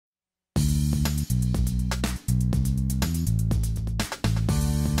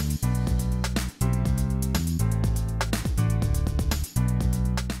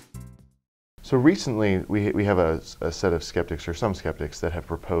So recently, we have a set of skeptics, or some skeptics, that have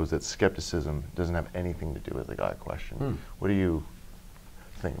proposed that skepticism doesn't have anything to do with the God question. What do you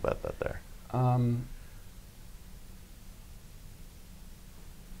think about that there?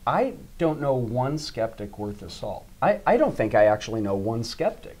 I don't know one skeptic worth of salt. I don't think I actually know one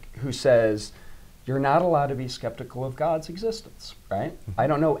skeptic who says you're not allowed to be skeptical of God's existence, right? I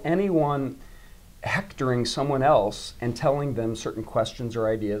don't know anyone hectoring someone else and telling them certain questions or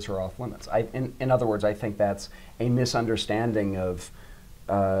ideas are off limits. In other words, I think that's a misunderstanding of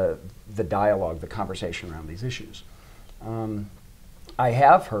the dialogue, the conversation around these issues. I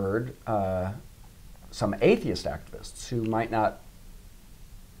have heard some atheist activists who might not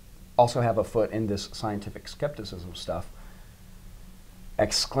also have a foot in this scientific skepticism stuff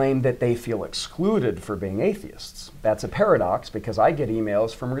exclaim that they feel excluded for being atheists. That's a paradox, because I get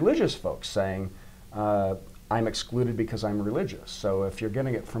emails from religious folks saying, I'm excluded because I'm religious. So if you're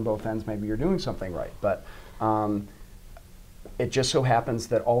getting it from both ends, maybe you're doing something right. But it just so happens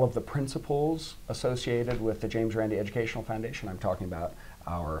that all of the principles associated with the James Randi Educational Foundation, I'm talking about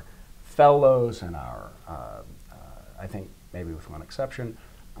our fellows and our, I think maybe with one exception,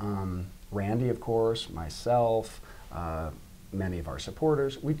 Randy, of course, myself, many of our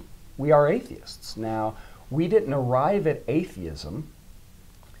supporters, we are atheists. Now, we didn't arrive at atheism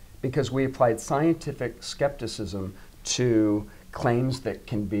because we applied scientific skepticism to claims that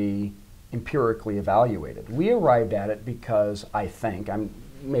can be empirically evaluated. We arrived at it because I think,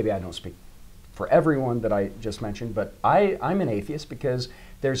 maybe I don't speak for everyone that I just mentioned, but I'm an atheist because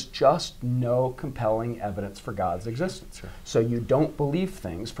there's just no compelling evidence for God's existence. Sure. So you don't believe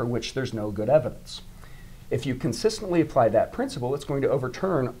things for which there's no good evidence. If you consistently apply that principle, it's going to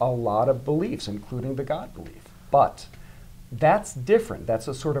overturn a lot of beliefs, including the God belief. But that's different. That's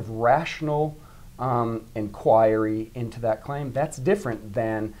a sort of rational inquiry into that claim. That's different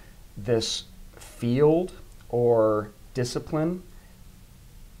than this field or discipline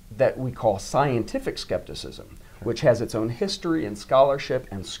that we call scientific skepticism, which has its own history and scholarship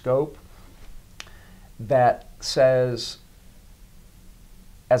and scope, that says,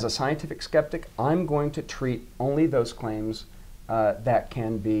 as a scientific skeptic, I'm going to treat only those claims that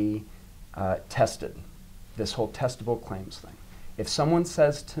can be tested, this whole testable claims thing. If someone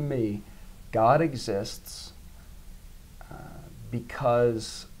says to me, God exists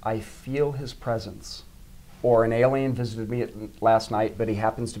because I feel his presence, or an alien visited me last night, but he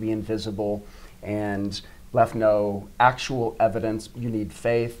happens to be invisible and left no actual evidence, you need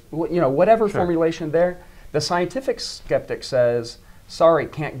faith, whatever Sure. formulation there, the scientific skeptic says, sorry,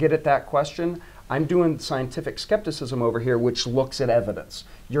 can't get at that question. I'm doing scientific skepticism over here, which looks at evidence.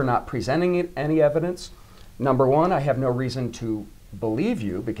 You're not presenting any evidence. Number one, I have no reason to believe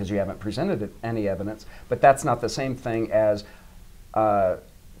you because you haven't presented any evidence, but that's not the same thing as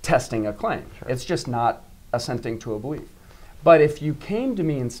testing a claim. Sure. It's just not assenting to a belief. But if you came to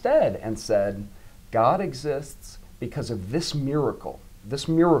me instead and said, God exists because of this miracle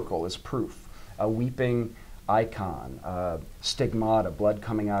is proof, a weeping icon, stigmata, blood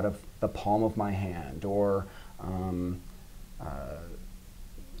coming out of the palm of my hand, or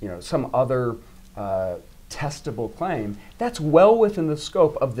some other testable claim, that's well within the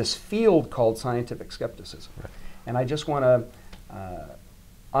scope of this field called scientific skepticism. Right. And I just want to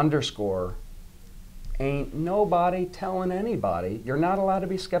underscore, ain't nobody telling anybody you're not allowed to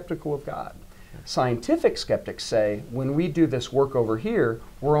be skeptical of God. Scientific skeptics say, when we do this work over here,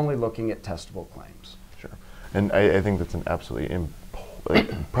 we're only looking at testable claims. Sure. And I think that's an absolutely,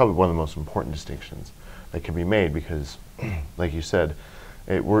 probably one of the most important distinctions that can be made, because, like you said,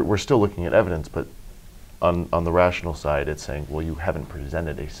 we're still looking at evidence, but on the rational side, it's saying, well, you haven't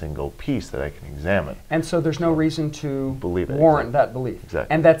presented a single piece that I can examine. And so there's no reason to believe it, warrant exactly. that belief.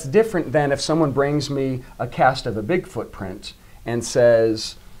 Exactly. And that's different than if someone brings me a cast of a Bigfoot print and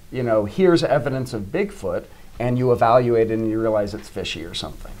says, here's evidence of Bigfoot, and you evaluate it and you realize it's fishy or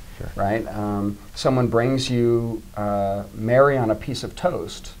something. Sure. Right? Someone brings you Mary on a piece of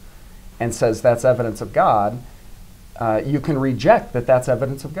toast and says that's evidence of God. You can reject that that's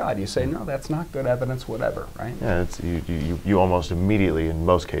evidence of God. You say, no, that's not good evidence, whatever, right? Yeah, you almost immediately, in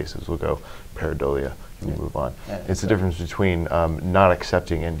most cases, will go pareidolia and you move on. Yeah, it's the difference between not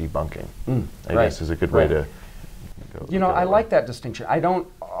accepting and debunking, I right. guess is a good way to go. I like that distinction. I don't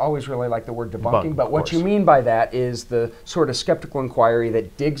always really like the word debunking, but what course. you mean by that is the sort of skeptical inquiry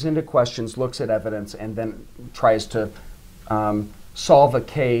that digs into questions, looks at evidence, and then tries to solve a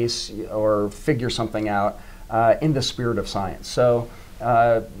case or figure something out in the spirit of science. So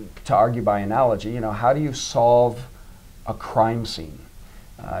to argue by analogy, how do you solve a crime scene?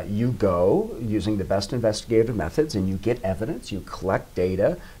 You go using the best investigative methods and you get evidence, you collect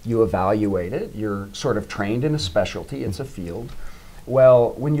data, you evaluate it, you're sort of trained in a specialty, it's a field.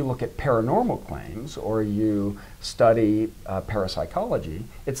 Well, when you look at paranormal claims or you study parapsychology,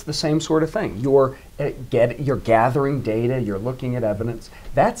 it's the same sort of thing. You're gathering data, you're looking at evidence.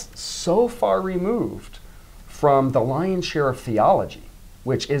 That's so far removed from the lion's share of theology,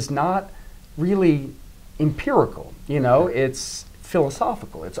 which is not really empirical. You know, it's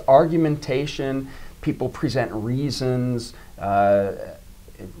philosophical. It's argumentation. People present reasons.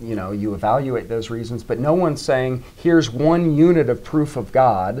 You know, you evaluate those reasons, but no one's saying, here's one unit of proof of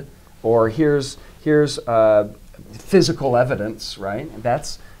God, or here's physical evidence, right?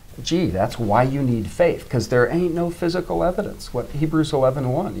 That's why you need faith, because there ain't no physical evidence. What Hebrews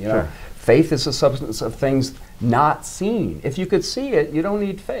 11:1, you know, faith is the substance of things not seen. If you could see it, you don't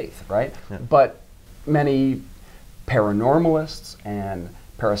need faith, right? Yeah. But many paranormalists and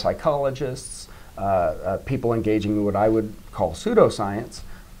parapsychologists, people engaging in what I would call pseudoscience,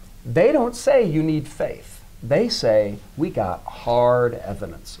 they don't say you need faith. They say, we got hard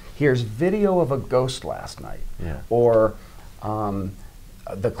evidence. Here's video of a ghost last night. Yeah. Or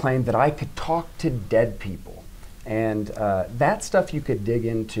the claim that I could talk to dead people. And that stuff you could dig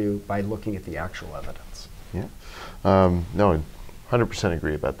into by looking at the actual evidence. Yeah. No, 100%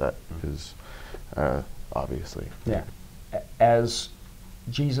 agree about that, because obviously. Yeah. As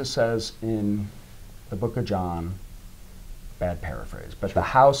Jesus says in the book of John, bad paraphrase, but the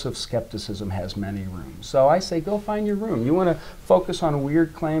house of skepticism has many rooms. So I say, go find your room. You want to focus on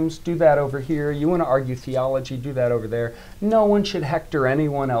weird claims, do that over here. You want to argue theology, do that over there. No one should hector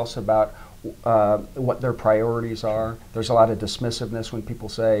anyone else about what their priorities are. There's a lot of dismissiveness when people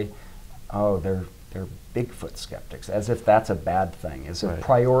say, oh, they're Bigfoot skeptics, as if that's a bad thing, as if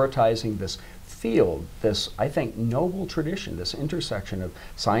prioritizing this field, this, I think, noble tradition, this intersection of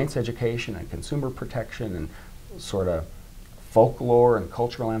science education and consumer protection and sort of folklore and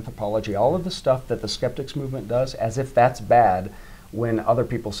cultural anthropology, all of the stuff that the skeptics movement does, as if that's bad, when other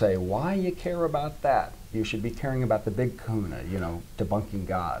people say, why you care about that? You should be caring about the big kahuna, you know, debunking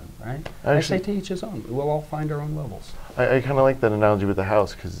God, right? I say to each his own. We'll all find our own levels. I kind of like that analogy with the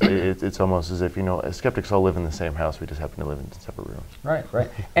house, because it's almost as if, you know, skeptics all live in the same house, we just happen to live in separate rooms. Right, right.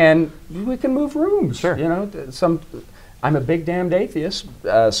 And we can move rooms. Sure. You know, I'm a big damned atheist.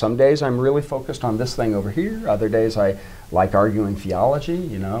 Some days I'm really focused on this thing over here. Other days I like arguing theology.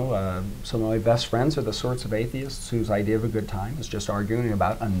 You know, some of my best friends are the sorts of atheists whose idea of a good time is just arguing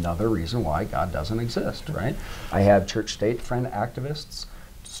about another reason why God doesn't exist, right? I have church-state friend activists,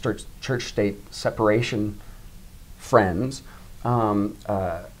 church-state separation friends,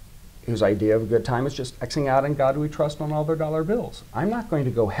 whose idea of a good time is just Xing out in God we trust on all their dollar bills. I'm not going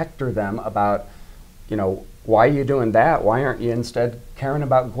to go hector them about, you know, why are you doing that? Why aren't you instead caring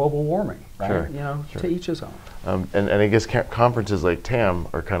about global warming? Right? Sure. You know, to each his own. And I guess conferences like TAM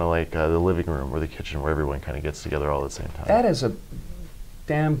are kind of like the living room or the kitchen, where everyone kind of gets together all at the same time. That is a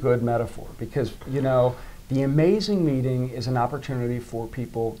damn good metaphor, because, you know, the amazing meeting is an opportunity for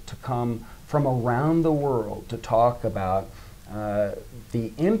people to come from around the world to talk about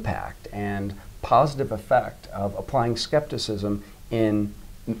the impact and positive effect of applying skepticism in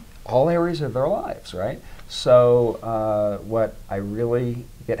all areas of their lives, right? So what I really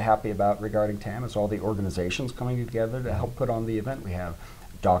get happy about regarding TAM is all the organizations coming together to help put on the event. We have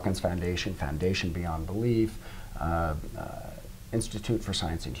Dawkins Foundation, Foundation Beyond Belief, Institute for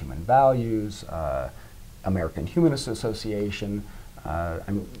Science and Human Values, American Humanist Association.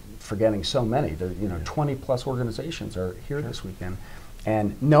 I'm forgetting so many. There, you know, 20 plus organizations are here this weekend,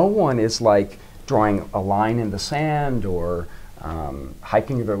 and no one is like drawing a line in the sand or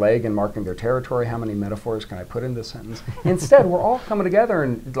hiking their leg and marking their territory. How many metaphors can I put in this sentence? Instead, we're all coming together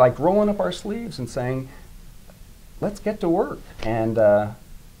and like rolling up our sleeves and saying, let's get to work. And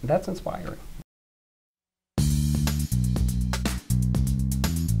that's inspiring.